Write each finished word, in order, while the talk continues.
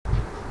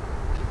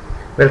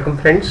Welcome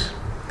friends.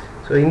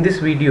 So in this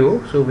video,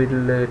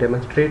 we'll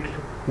demonstrate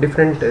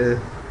different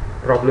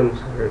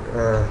problems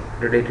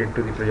related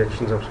to the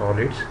projections of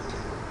solids.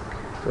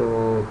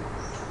 So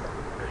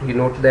you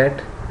note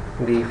that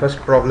the first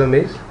problem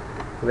is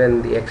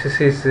when the axis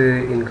is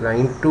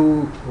inclined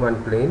to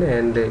one plane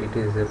and it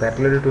is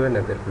parallel to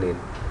another plane.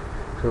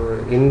 So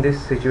in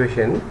this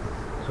situation,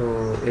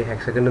 a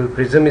hexagonal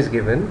prism is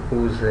given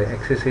whose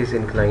axis is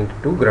inclined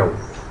to ground.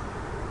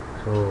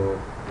 So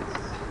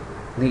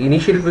the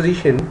initial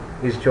position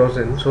is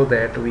chosen so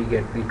that we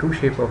get the true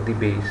shape of the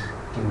base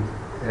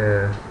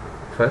in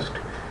first,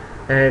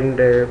 and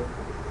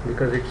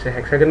because it's a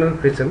hexagonal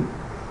prism,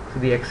 so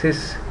the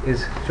axis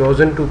is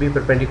chosen to be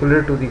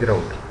perpendicular to the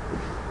ground.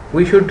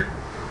 We should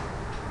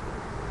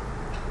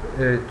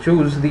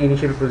choose the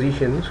initial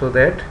position so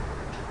that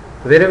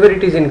wherever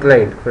it is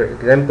inclined, for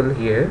example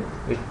here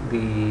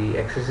the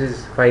axis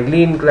is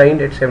finally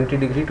inclined at 70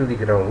 degree to the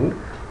ground,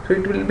 so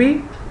it will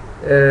be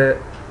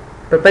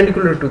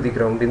perpendicular to the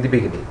ground in the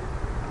beginning.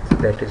 So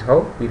that is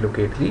how we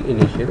locate the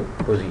initial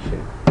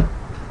position.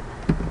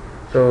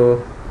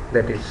 So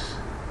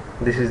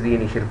this is the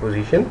initial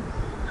position.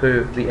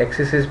 So the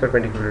axis is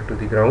perpendicular to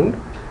the ground.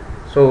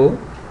 So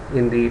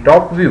in the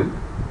top view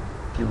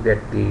you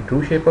get the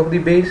true shape of the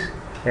base,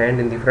 and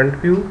in the front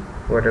view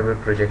whatever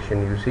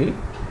projection you see,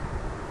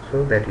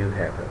 so that you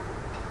have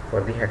for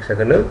the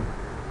hexagonal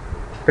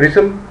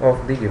prism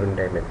of the given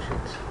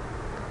dimensions.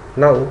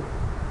 Now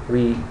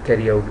we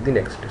carry out the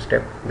next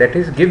step, that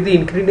is give the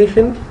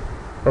inclination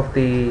of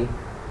the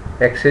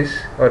axis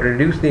or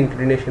reduce the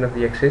inclination of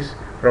the axis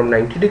from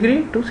 90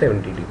 degree to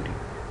 70 degree.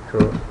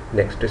 So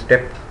next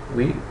step,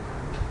 we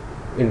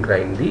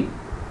incline the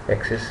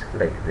axis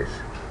like this.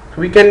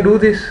 So we can do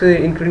this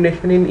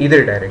inclination in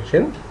either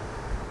direction.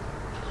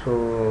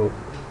 So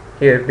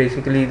here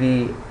basically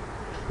the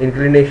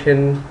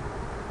inclination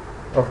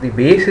of the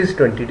base is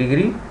 20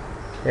 degree,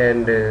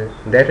 and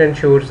that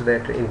ensures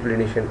that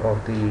inclination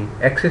of the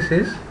axis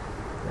is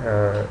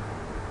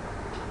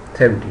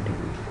 70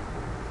 degree.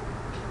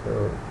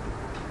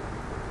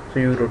 So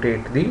you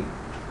rotate the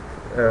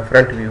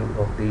front view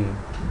of the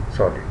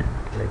solid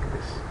like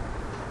this.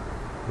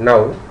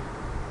 Now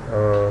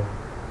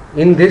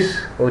in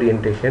this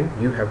orientation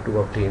you have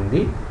to obtain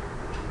the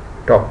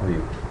top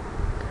view.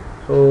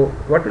 So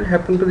what will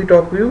happen to the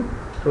top view?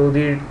 So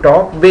the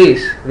top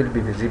base will be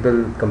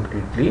visible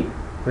completely,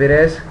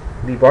 whereas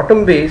the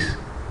bottom base,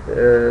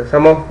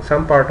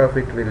 some part of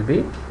it will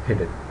be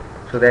hidden.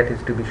 So that is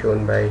to be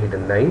shown by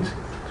hidden lines.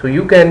 So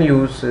you can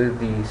use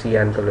the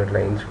cyan color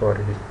lines for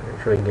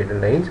showing hidden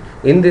lines.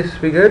 In this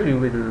figure you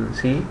will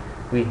see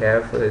we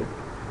have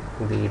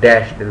the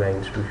dashed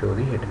lines to show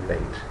the hidden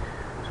lines.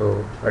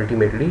 So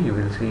ultimately you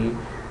will see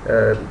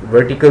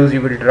verticals you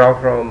will draw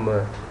from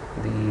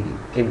the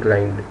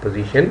inclined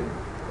position,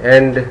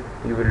 and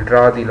you will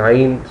draw the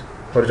lines,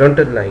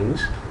 horizontal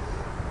lines,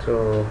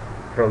 so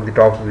from the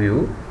top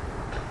view,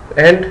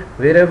 and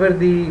wherever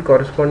the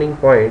corresponding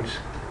points,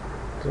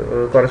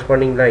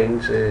 corresponding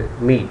lines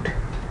meet,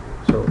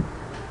 so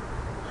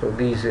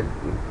these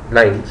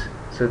lines,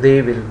 so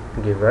they will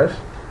give us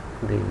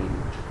the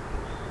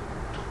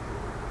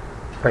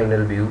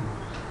final view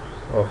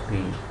of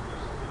the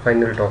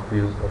final top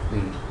view of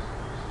the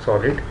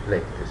solid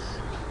like this.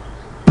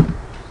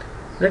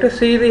 Let us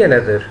see the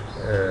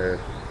another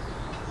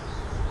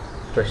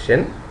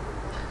question.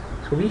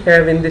 So we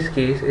have in this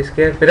case a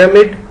square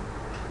pyramid.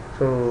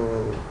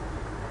 So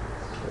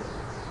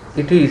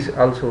it is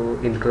also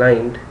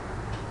inclined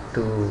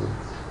to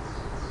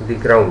the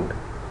ground.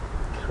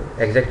 So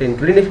exact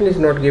inclination is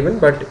not given,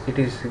 but it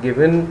is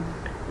given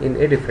in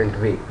a different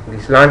way. The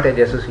slant edge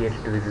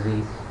associated with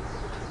the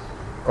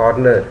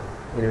corner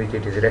in which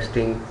it is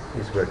resting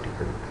is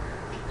vertical.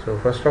 So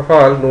first of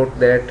all note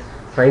that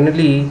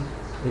finally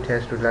it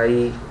has to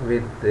lie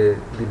with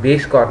the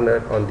base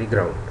corner on the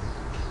ground.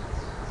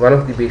 One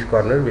of the base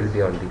corner will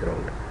be on the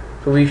ground.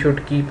 So we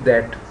should keep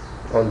that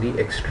on the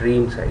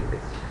extreme side.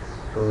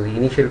 So the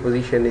initial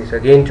position is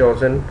again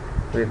chosen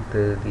with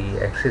the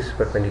axis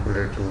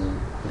perpendicular to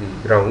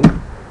the ground.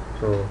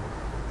 So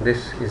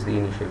this is the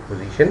initial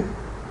position.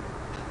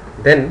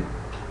 Then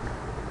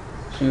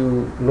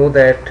you know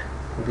that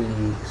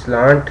the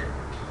slant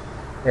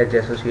edge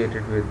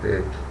associated with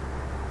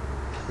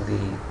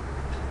the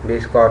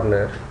base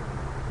corner,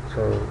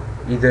 so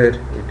either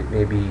it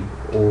may be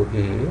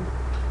OA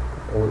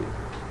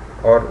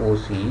or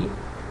OC,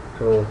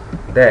 so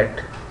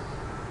that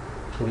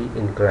we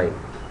incline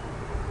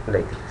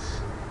like this.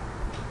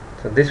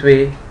 So this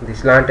way the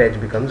slant edge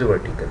becomes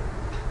vertical.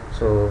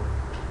 So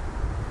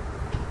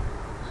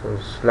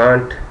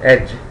slant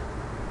edge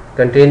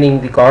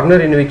containing the corner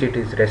in which it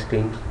is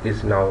resting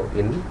is now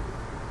in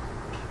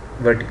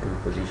vertical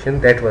position.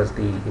 That was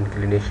the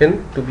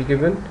inclination to be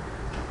given.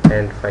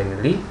 And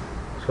finally,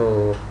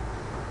 so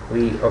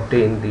we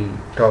obtain the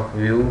top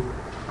view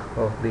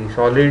of the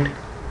solid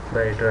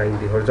by drawing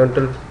the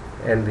horizontal,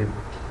 and the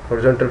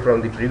horizontal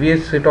from the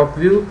previous top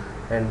view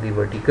and the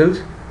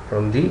verticals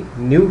from the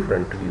new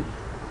front view.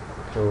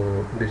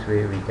 So this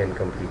way we can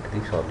complete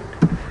the solid.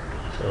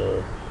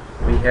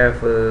 We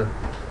have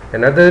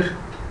another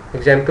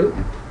example.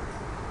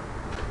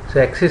 So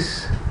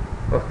axis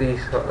of the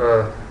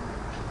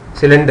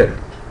cylinder,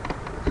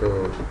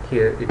 so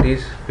here it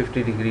is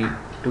 50 degree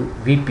to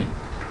VP.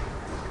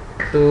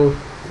 So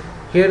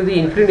here the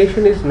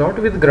inclination is not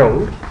with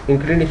ground,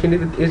 inclination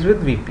is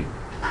with VP,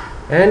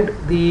 and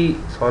the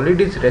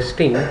solid is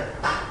resting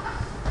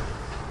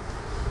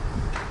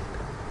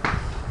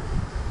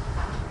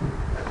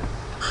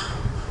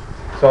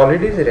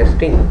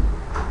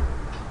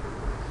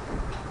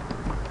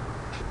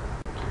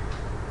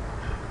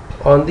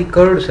on the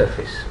curved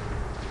surface.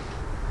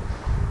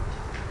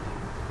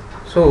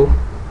 So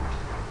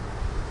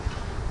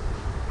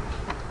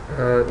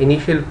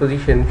initial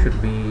position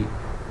should be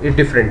a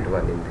different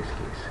one in this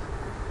case.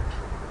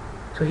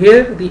 So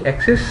here the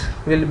axis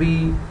will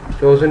be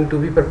chosen to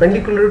be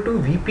perpendicular to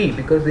VP,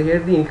 because here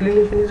the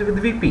inclination is with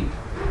VP,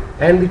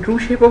 and the true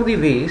shape of the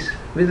vase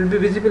will be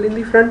visible in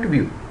the front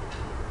view.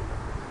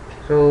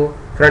 So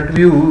front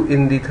view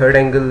in the third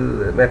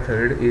angle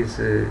method is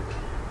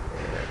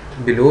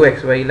below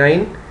XY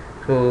line.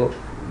 So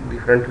the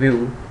front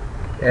view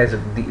as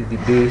the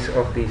base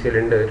of the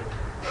cylinder,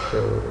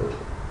 so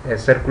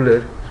as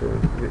circular, so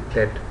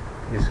that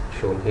is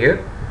shown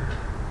here,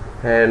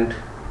 and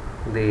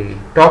the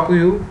top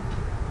view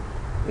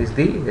is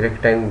the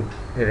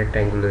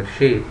rectangular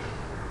shape,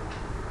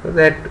 so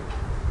that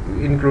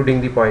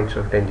including the points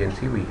of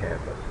tangency we have.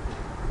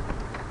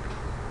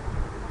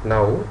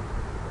 Now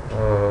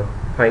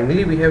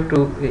finally we have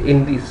to,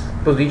 in this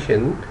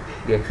position,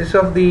 the axis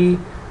of the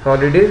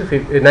solid is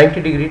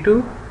 90 degree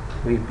to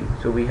VP,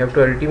 so we have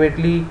to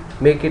ultimately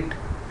make it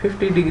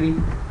 50 degree.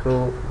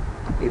 So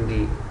in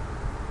the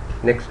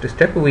next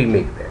step we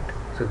make that.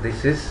 So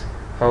this is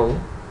how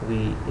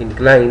we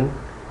incline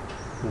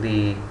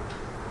the,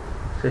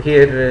 so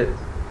here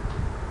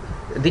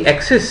the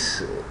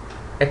axis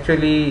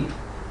actually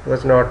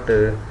was not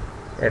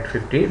at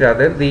 50,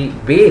 rather the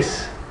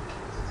base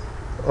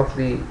of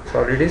the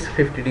solid is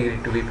 50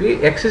 degree to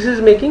VP, axis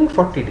is making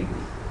 40 degree.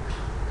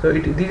 So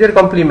these are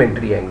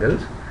complementary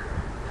angles.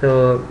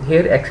 So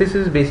here axis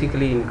is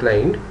basically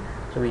inclined,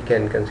 so we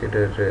can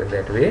consider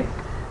that way.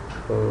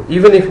 So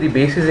even if the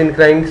base is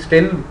inclined,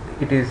 still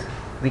it is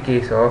the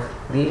case of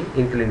the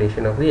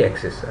inclination of the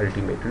axis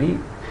ultimately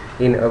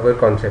in our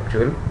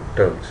conceptual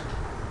terms.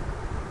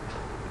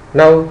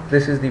 Now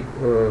this is the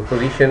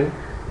position.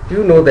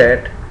 You know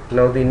that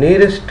now the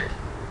nearest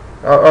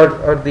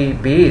or the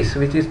base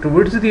which is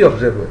towards the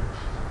observer,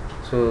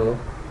 so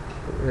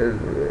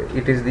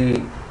it is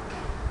the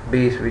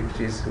base which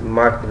is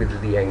marked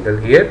with the angle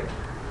here.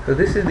 So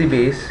this is the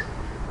base.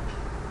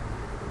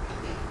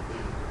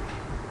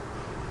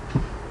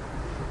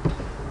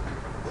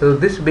 So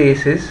this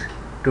base is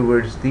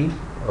towards the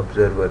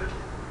observer.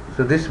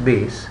 So this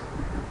base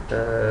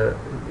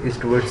is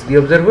towards the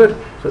observer,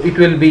 so it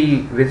will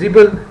be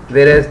visible,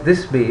 whereas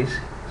this base,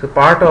 so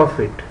part of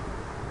it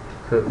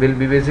will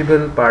be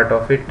visible, part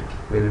of it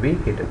will be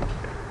hidden.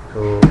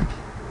 So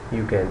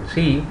you can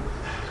see,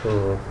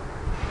 so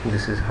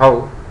this is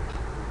how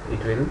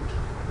it will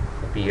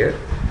appear.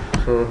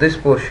 So this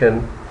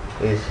portion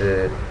is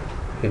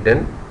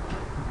hidden,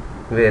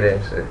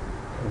 whereas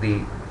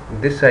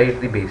this side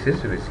the base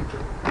is visible.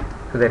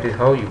 So that is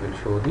how you will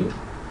show the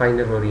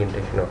final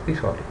orientation of the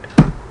solid.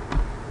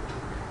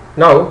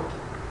 Now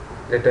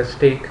let us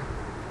take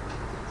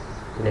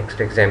next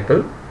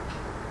example.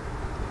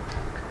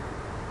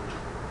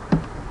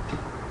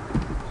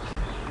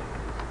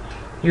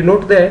 You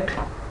note that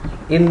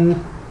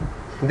in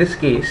this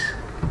case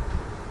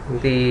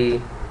the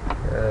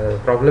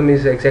problem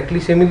is exactly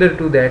similar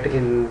to that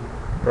in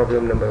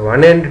problem number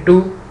 1 and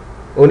 2.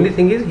 Only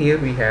thing is here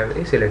we have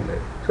a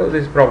cylinder. So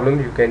this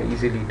problem you can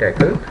easily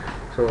tackle.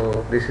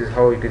 So this is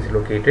how it is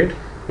located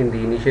in the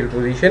initial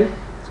position.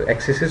 So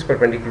axis is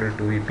perpendicular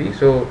to VP.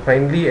 So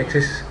finally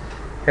axis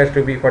has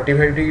to be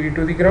 45 degree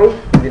to the ground.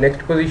 In the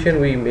next position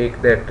we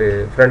make that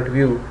front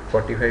view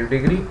 45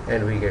 degree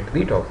and we get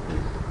the top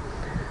view.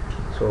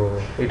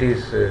 So it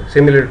is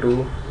similar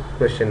to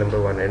question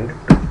number 1 and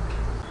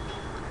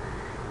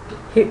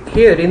 2.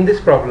 Here in this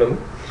problem,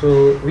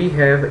 so we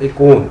have a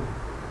cone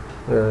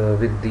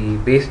with the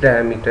base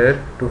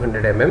diameter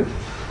 200 mm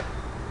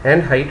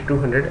and height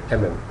 200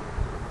 mm.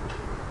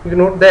 You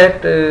note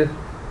that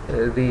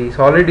the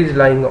solid is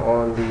lying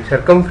on the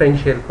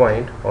circumferential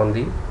point on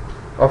the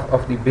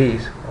of the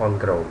base on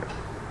ground,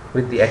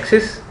 with the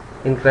axis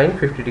inclined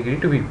 50 degree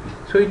to VP.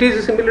 So it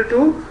is similar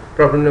to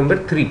problem number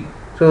 3.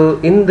 So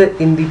in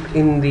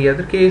the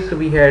other case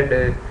we had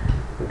the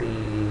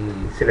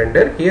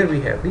cylinder, here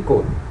we have the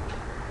cone.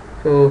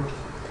 So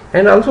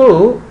and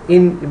also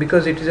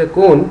because it is a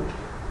cone,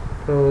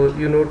 so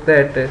you note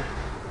that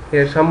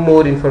here some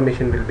more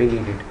information will be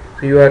needed.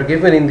 So you are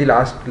given in the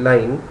last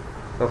line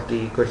of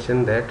the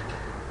question that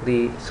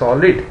the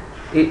solid,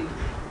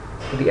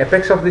 the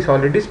apex of the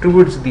solid is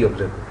towards the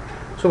observer.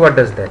 So what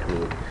does that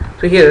mean?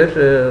 So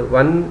here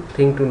one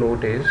thing to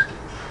note is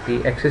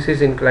the axis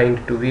is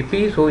inclined to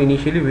VP, so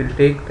initially we will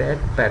take that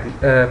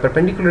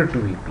perpendicular to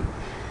VP.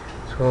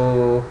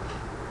 So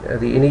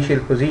the initial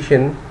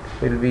position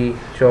will be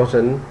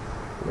chosen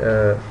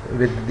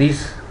with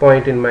this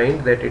point in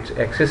mind, that its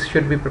axis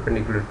should be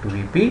perpendicular to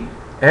VP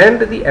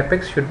and the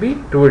apex should be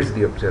towards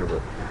the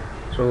observer.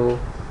 So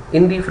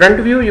in the front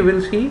view you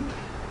will see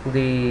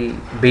the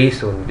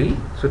base only,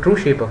 so true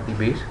shape of the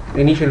base,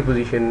 initial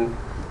position.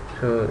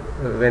 So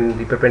when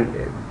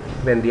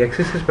the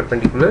axis is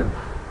perpendicular,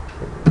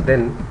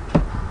 then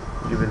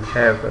you will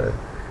have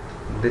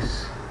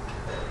this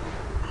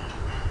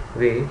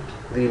way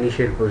the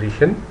initial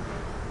position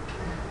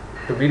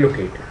to be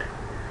located.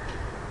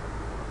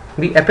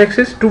 The apex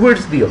is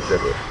towards the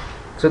observer,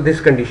 so this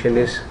condition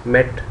is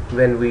met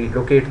when we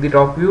locate the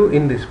top view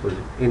in this way.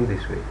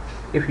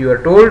 If you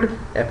are told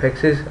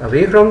apex is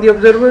away from the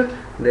observer,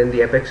 then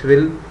the apex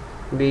will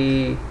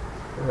be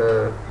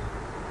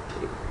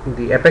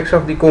the apex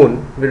of the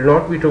cone will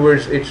not be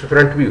towards its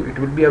front view, it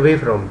will be away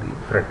from the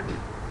front view.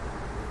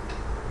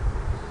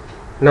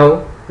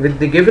 Now with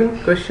the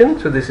given question,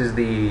 so this is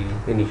the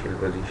initial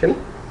position,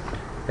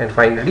 and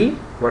finally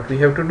what we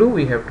have to do,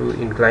 we have to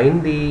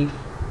incline the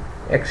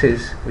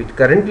axis, which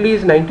currently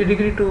is 90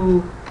 degree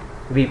to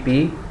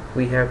VP,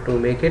 we have to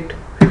make it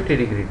 50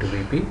 degree to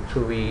VP.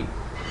 So we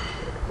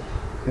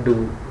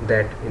do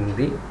that in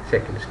the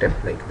second step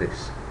like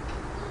this.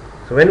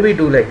 So when we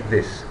do like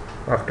this,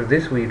 after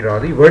this we draw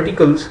the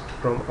verticals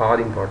from all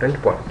important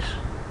points,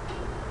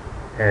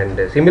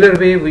 and similar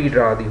way we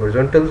draw the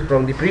horizontals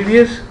from the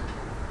previous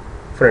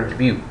front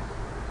view,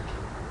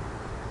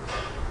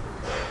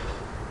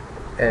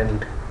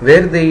 and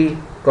where the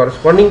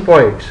corresponding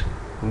points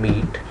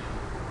meet,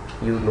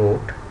 you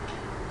note,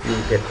 you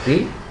get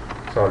the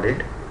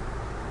solid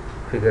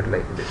figure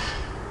like this.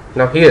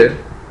 Now here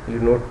you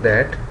note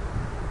that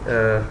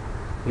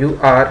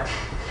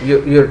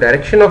your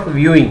direction of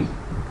viewing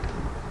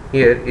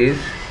here is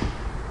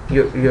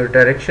your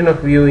direction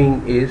of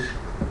viewing is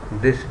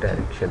this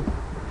direction,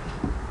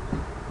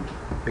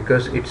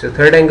 because it's a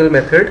third angle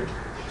method.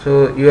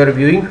 So you are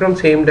viewing from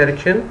same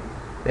direction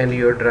and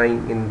you are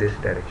drawing in this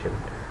direction.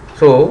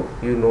 So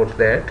you note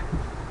that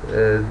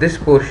this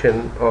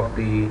portion of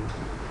the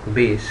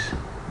base,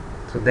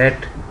 so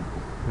that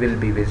will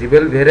be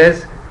visible,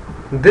 whereas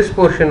this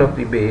portion of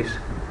the base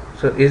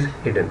so is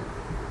hidden.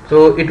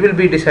 So it will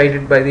be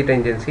decided by the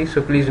tangency.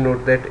 So please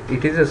note that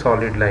it is a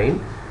solid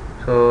line.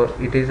 So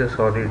it is a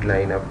solid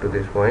line up to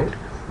this point.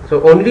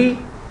 So only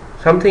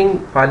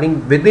something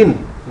falling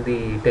within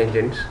the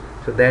tangents,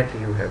 so that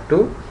you have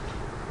to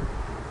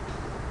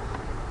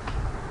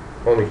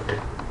omit.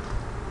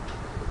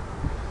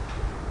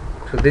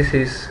 So this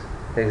is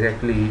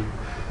exactly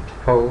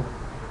how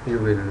you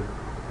will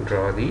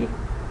draw the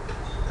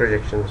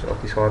projections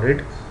of the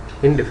solid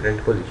in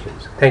different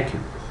positions. Thank you.